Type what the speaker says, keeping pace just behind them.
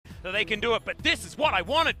that they can do it. But this is what I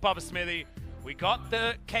wanted, Papa Smithy. We got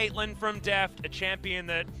the Caitlyn from Deft, a champion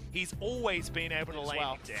that he's always been able to lay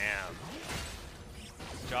down.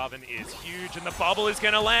 Jarvan is huge, and the bubble is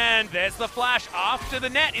going to land. There's the flash after the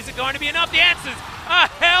net. Is it going to be enough? The answer's a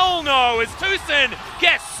hell no, as Tucson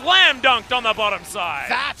gets slam dunked on the bottom side.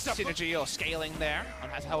 That's synergy or scaling there.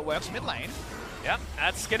 That's how it works mid lane. Yep,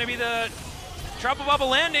 that's going to be the triple bubble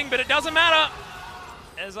landing, but it doesn't matter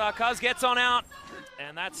as Kaz gets on out.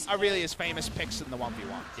 And that's Aurelia's famous picks in the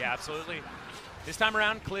 1v1. Yeah, absolutely. This time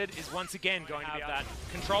around, Clid is once again going to have that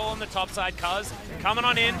control on the top side. Kaz coming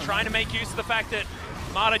on in, trying to make use of the fact that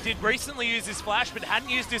Mata did recently use his flash, but hadn't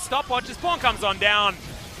used his stopwatch. His pawn comes on down,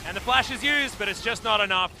 and the flash is used, but it's just not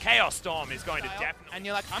enough. Chaos Storm is going to definitely... And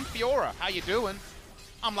you're like, I'm Fiora. How you doing?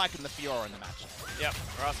 I'm liking the Fiora in the match. Yep,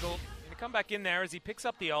 Rascal going to come back in there as he picks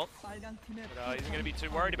up the ult. But he's going to be too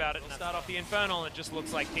worried about it and start off the Infernal. It just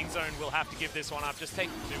looks like Kingzone will have to give this one up. Just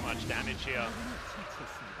taking too much damage here.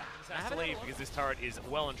 He has to leave because this turret is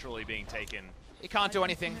well and truly being taken. He can't do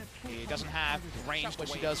anything. He doesn't have range,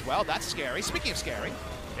 which he does well. That's scary. Speaking of scary.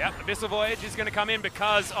 Yep, Abyssal Voyage is going to come in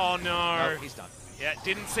because, oh no. He's done. Yeah,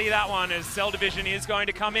 didn't see that one as Cell Division is going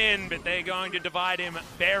to come in, but they're going to divide him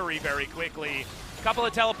very, very quickly. A couple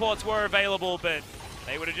of teleports were available, but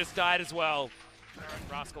they would have just died as well.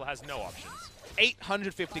 Rascal has no options.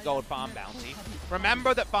 850 gold farm bounty.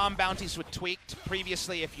 Remember that farm bounties were tweaked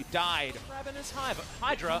previously if you died. Ravenous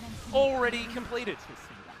Hydra already completed,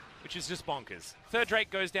 which is just bonkers. Third Drake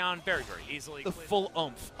goes down very, very easily. The full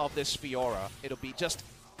oomph of this Fiora. It'll be just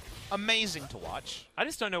amazing to watch. I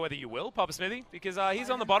just don't know whether you will, Papa Smithy, because he's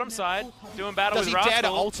on the bottom side doing battle with Rascal. Does he dare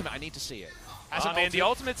to ultimate? I need to see it. Man, the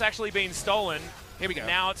ultimate's actually been stolen. Here we go.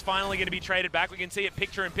 Now it's finally going to be traded back. We can see it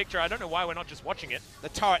picture in picture. I don't know why we're not just watching it. The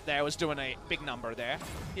turret there was doing a big number there.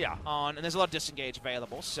 Yeah. And there's a lot of disengage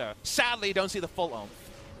available, so sadly you don't see the full oomph.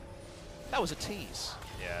 That was a tease.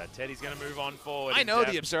 Yeah, Teddy's going to move on forward. I know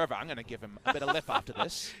the Observer. I'm going to give him a bit of lip after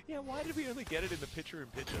this. Yeah, why did we only get it in the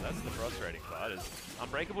picture-in-picture? That's the frustrating part. Is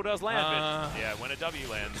Unbreakable does land, but yeah, when a W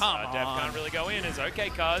lands, Dev can't really go in. Is okay,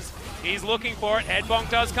 Kaz. He's looking for it.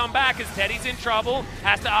 Headbonk does come back as Teddy's in trouble.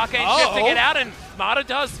 Has to Arcane Shift to get out, and Mata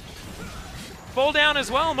does fall down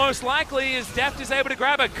as well, most likely, as Deft is able to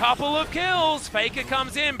grab a couple of kills. Faker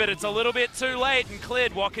comes in, but it's a little bit too late, and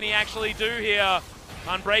Clid, what can he actually do here?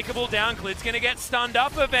 Unbreakable down, Clid's going to get stunned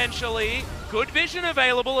up eventually. Good vision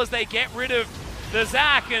available as they get rid of the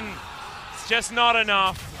Zac, and it's just not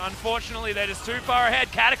enough. Unfortunately, they're just too far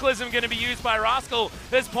ahead. Cataclysm going to be used by Rascal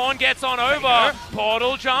as Pawn gets on over.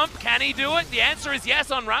 Portal jump, can he do it? The answer is yes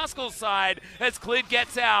on Rascal's side as Clid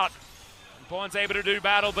gets out. And Pawn's able to do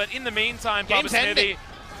battle, but in the meantime, Bubba Smithy,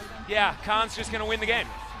 yeah, Khan's just going to win the game.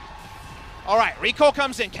 All right, recall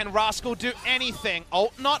comes in. Can Rascal do anything?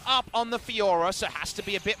 Ult not up on the Fiora, so has to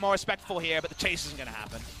be a bit more respectful here, but the chase isn't going to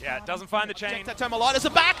happen. Yeah, it doesn't find the chain. Check that time a lot as a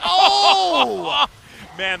back. Oh!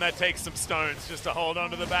 Man, that takes some stones just to hold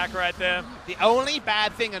onto the back right there. The only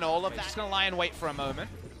bad thing in all of that, just going to lie and wait for a moment.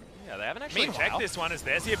 Yeah, they haven't actually checked this one as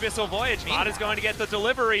there's the Abyssal Voyage. Mata's going to get the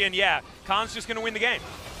delivery, and yeah, Khan's just going to win the game.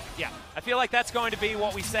 Yeah. I feel like that's going to be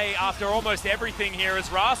what we say after almost everything here,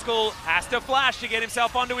 as Rascal has to flash to get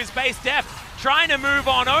himself onto his base. Deft trying to move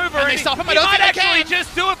on over. And they stop him. He might actually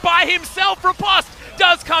just do it by himself. Riposte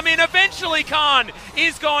does come in eventually. Khan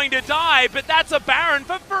is going to die, but that's a Baron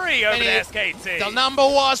for free over to SKT. The number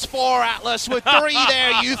was 4, Atlas. With 3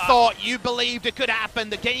 there, you thought, you believed it could happen.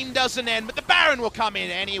 The game doesn't end, but the Baron will come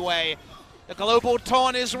in anyway. The global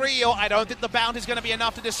taunt is real. I don't think the bounty is going to be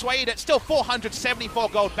enough to dissuade it. Still 474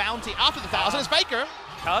 gold bounty after the 1,000 is Faker.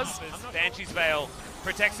 Cuz Banshee's Veil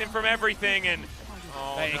protects him from everything, and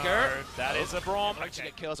Faker. No, that is a Braum. Okay.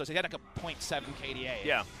 Get kills, so he had like a 0.7 KDA.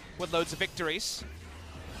 Yeah. With loads of victories.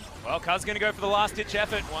 Well, Cuz going to go for the last-ditch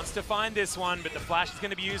effort, wants to find this one, but the flash is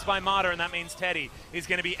going to be used by Mata, and that means Teddy is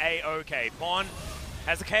going to be A-OK. Pawn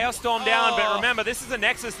has a Chaos Storm down, but remember, this is a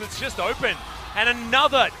Nexus that's just open. And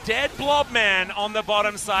another dead blob man on the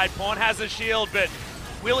bottom side. Pawn has a shield, but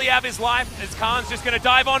will he have his life as Khan's just going to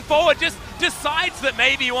dive on forward? Just decides that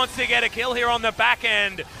maybe he wants to get a kill here on the back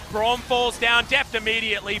end. Braum falls down. Deft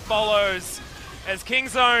immediately follows as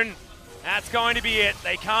Kingzone. That's going to be it.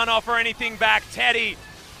 They can't offer anything back. Teddy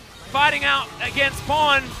fighting out against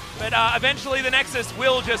Pawn, but eventually the Nexus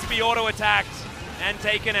will just be auto-attacked and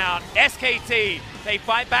taken out. SKT, they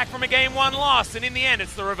fight back from a Game 1 loss, and in the end,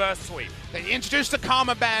 it's the reverse sweep. They introduced the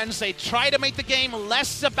Karma Bands. They try to make the game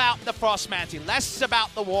less about the Frost Manty, less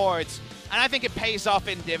about the wards. And I think it pays off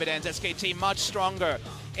in dividends. SKT much stronger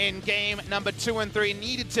in game number 2 and 3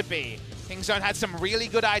 needed to be. Kingzone had some really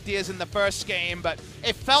good ideas in the first game, but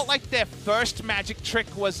it felt like their first magic trick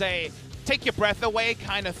was a take your breath away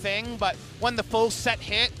kind of thing, but when the full set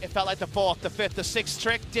hit, it felt like the 4th, the 5th, the 6th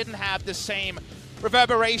trick didn't have the same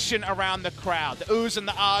reverberation around the crowd. The oohs and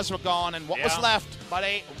the ahs were gone, and what was left but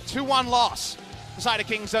a 2-1 loss beside the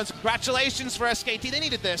King Zones. Congratulations for SKT. They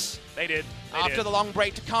needed this. They did. After the long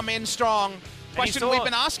break to come in strong. Question we've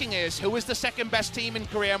been asking is, who is the second best team in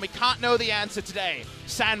Korea? And we can't know the answer today.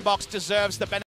 Sandbox deserves the benefit.